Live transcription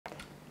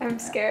I'm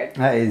scared.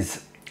 That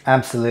is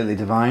absolutely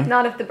divine.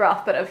 Not of the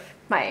broth, but of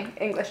my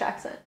English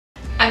accent.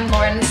 I'm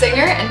Lauren the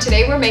Singer, and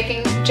today we're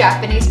making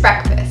Japanese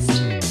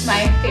breakfast.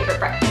 My favorite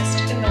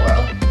breakfast in the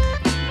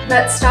world.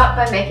 Let's start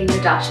by making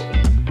the dashi.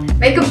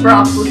 Make a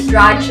broth with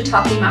dried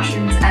shiitake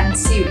mushrooms and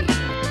seaweed.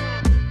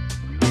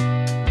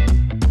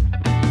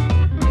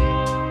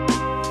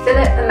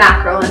 Fillet the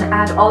mackerel and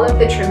add all of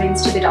the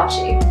trimmings to the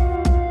dashi.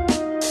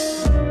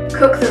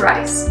 Cook the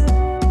rice.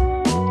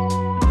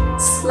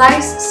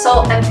 Slice,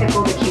 salt and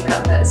pickle the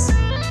cucumbers.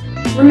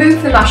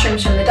 Remove the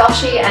mushrooms from the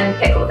dashi and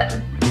pickle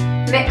them.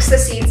 Mix the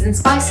seeds and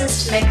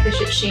spices to make the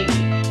shichimi.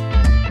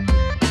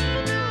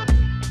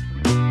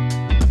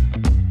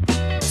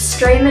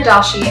 Strain the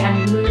dashi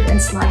and remove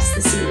and slice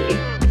the seaweed.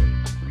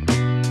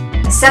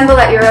 Assemble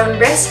at your own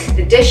risk,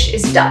 the dish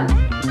is done.